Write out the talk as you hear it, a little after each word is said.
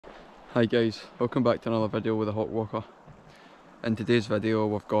Hi guys, welcome back to another video with the Hawk Walker. In today's video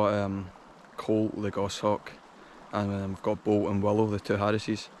we've got Colt the Goshawk and we've got Bolt and Willow, the two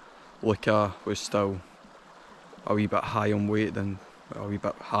Harrises. Luca was still a wee bit high on weight, a wee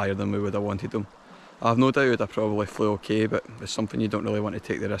bit higher than we would have wanted them. I've no doubt I probably flew okay, but it's something you don't really want to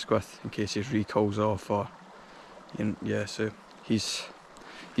take the risk with in case his recall's off or yeah, so he's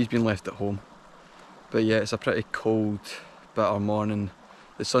been left at home. But yeah, it's a pretty cold, bitter morning.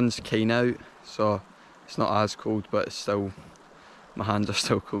 The sun's kinda out, so it's not as cold, but it's still, my hands are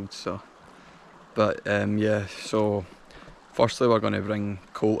still cold, so. But yeah, so firstly we're going to bring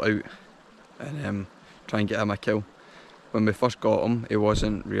Colt out and try and get him a kill. When we first got him, he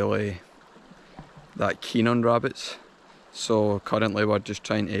wasn't really that keen on rabbits, so currently we're just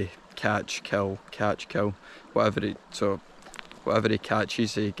trying to catch, kill, whatever he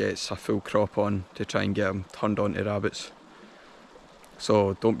catches he gets a full crop on to try and get him turned onto rabbits.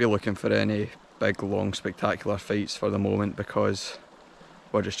 So don't be looking for any big, long, spectacular fights for the moment because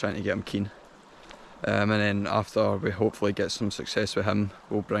we're just trying to get him keen. And then after we hopefully get some success with him,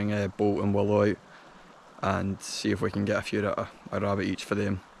 we'll bring Bolt and Willow out and see if we can get a rabbit each for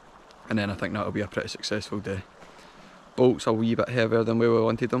them. And then I think that'll be a pretty successful day. Bolt's a wee bit heavier than we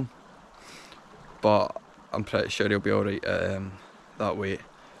wanted him, but I'm pretty sure he'll be alright at that weight.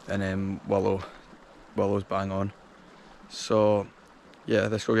 And then Willow's bang on. So yeah,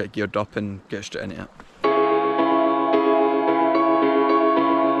 let's go get geared up and get straight into it.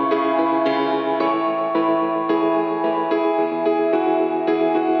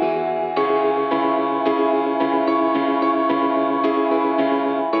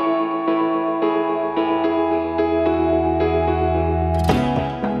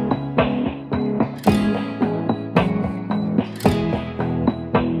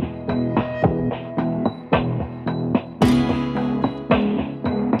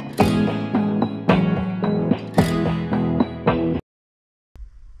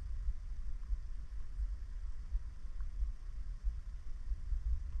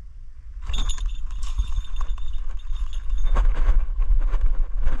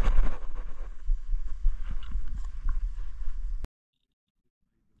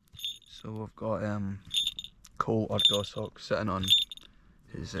 So we've got Colt or Goshawk sitting on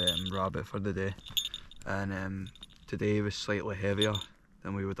his rabbit for the day, and today was slightly heavier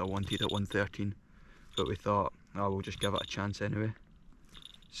than we would have wanted at 113, but we thought, oh, we'll just give it a chance anyway.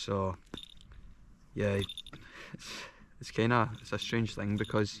 So yeah, it's a strange thing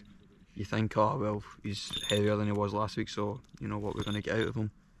because you think, oh well, he's heavier than he was last week, so you know what we're going to get out of him,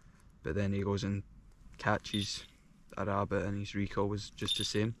 but then he goes and catches a rabbit and his recall was just the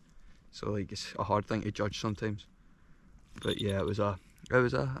same. So like, it's a hard thing to judge sometimes. But yeah, it was a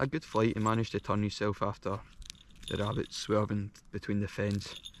good flight. He managed to turn himself after the rabbit swerving between the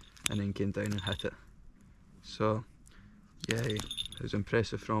fence and then came down and hit it. So yeah, it was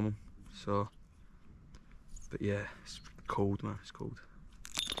impressive from him. So, but yeah, it's cold, man, it's cold.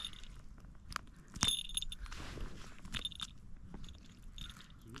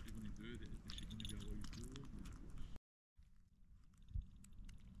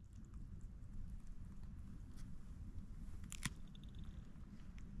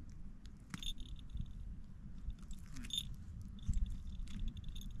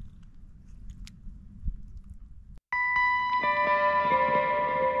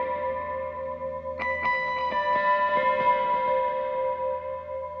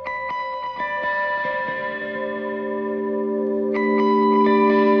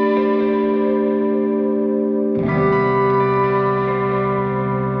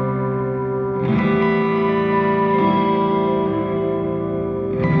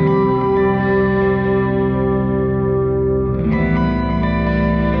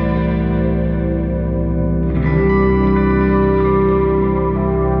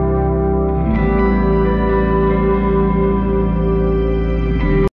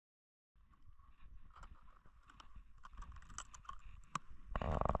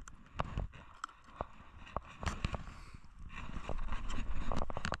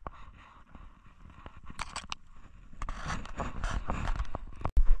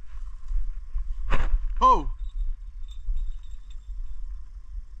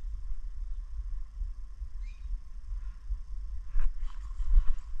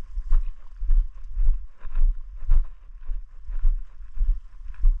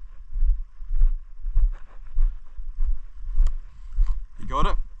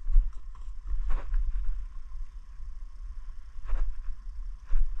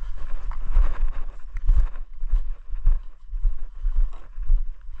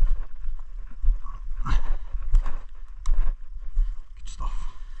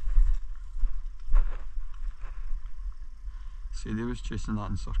 See, they was chasing that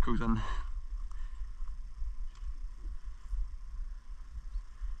in circles in.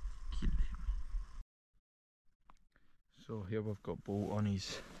 So here we've got Bolt on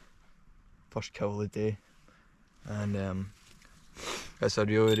his first kill of the day, and it's a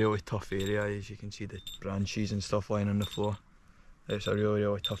really tough area. As you can see, the branches and stuff lying on the floor. It's a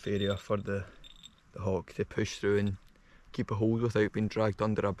really tough area for the hawk to push through and keep a hold without being dragged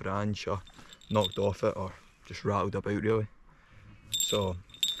under a branch or knocked off it or just rattled about really. So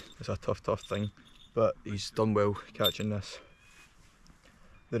it's a tough thing, but he's done well catching this.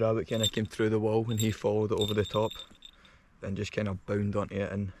 The rabbit kind of came through the wall and he followed it over the top and just kind of bound onto it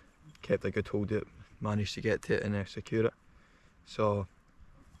and kept a good hold of it, managed to get to it and secure it. So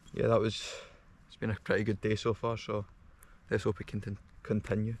yeah, it's been a pretty good day so far, so let's hope it can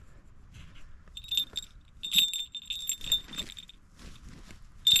continue.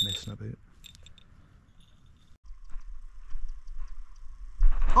 Messing about.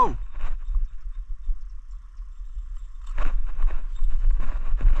 Oh!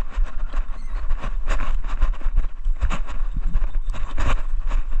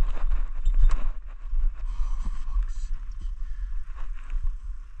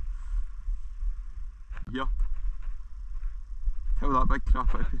 Yeah. Tell that big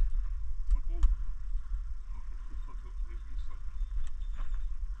crap out.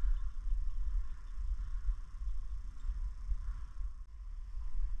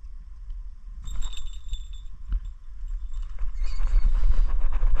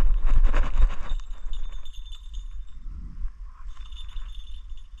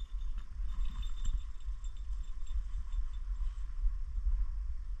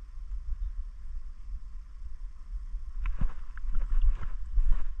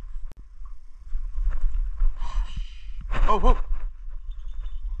 Oh, whoa!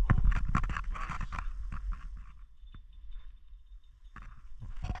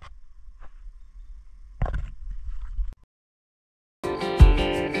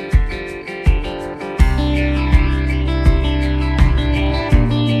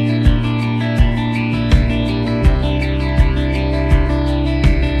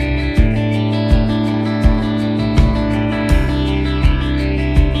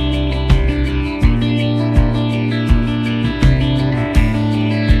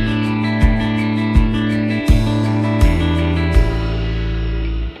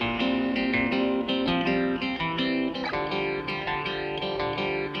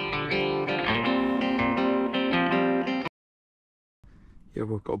 Here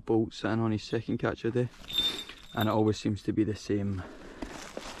we've got Bolt sitting on his second catch of the day, and it always seems to be the same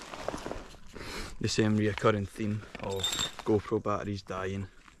reoccurring theme of GoPro batteries dying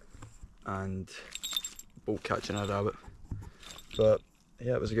and Bolt catching a rabbit. But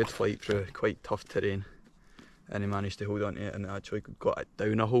yeah, it was a good flight through quite tough terrain, and he managed to hold on to it and actually got it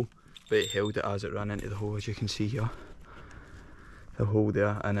down a hole, but he held it as it ran into the hole, as you can see here. The hole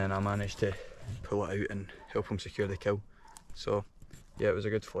there, and then I managed to pull it out and help him secure the kill. So yeah, it was a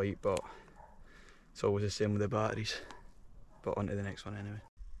good flight, but it's always the same with the batteries. But on to the next one anyway.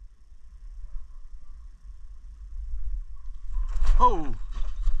 Oh!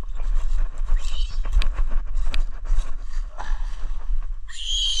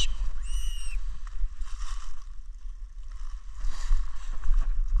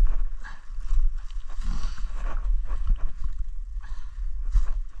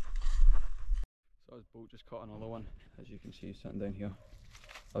 So this Bolt just caught another one, as you can see he's sitting down here.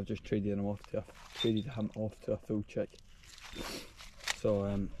 I've just traded him off to a full chick.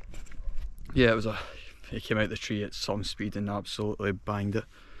 So yeah, he came out the tree at some speed and absolutely banged it.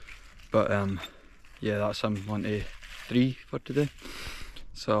 But yeah, that's him on to 3 for today.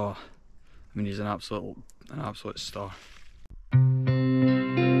 So I mean, he's an absolute star.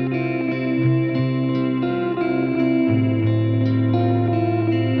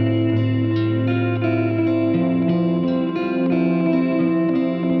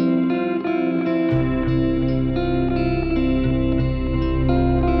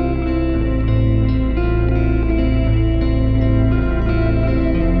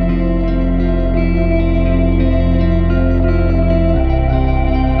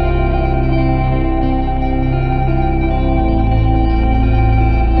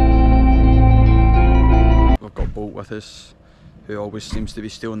 With us, who always seems to be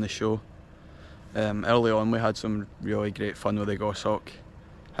stealing the show. Early on we had some really great fun with the Goshawk,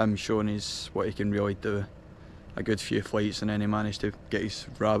 him showing what he can really do. A good few flights, and then he managed to get his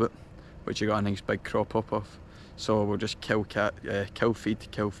rabbit, which he got a nice big crop up of. So we'll just kill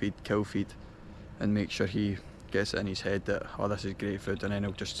feed, and make sure he gets it in his head that, oh, this is great food, and then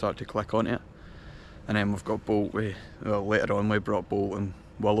he'll just start to click on it. And then we've got Bolt later on we brought Bolt and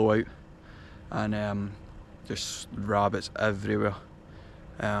Willow out, and just rabbits everywhere.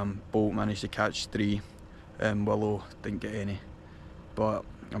 Bolt managed to catch 3, and Willow didn't get any, but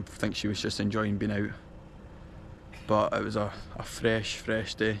I think she was just enjoying being out. But it was a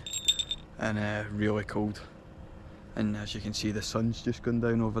fresh day, and really cold, and as you can see the sun's just gone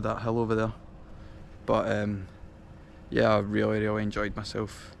down over that hill over there. But yeah, I really enjoyed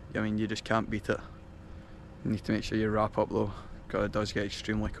myself. I mean, you just can't beat it. You need to make sure you wrap up though, because it does get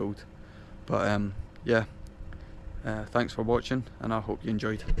extremely cold. But yeah, thanks for watching, and I hope you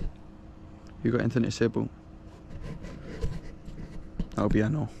enjoyed. You got anything to say, Bolt? That'll be a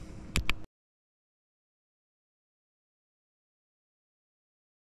no.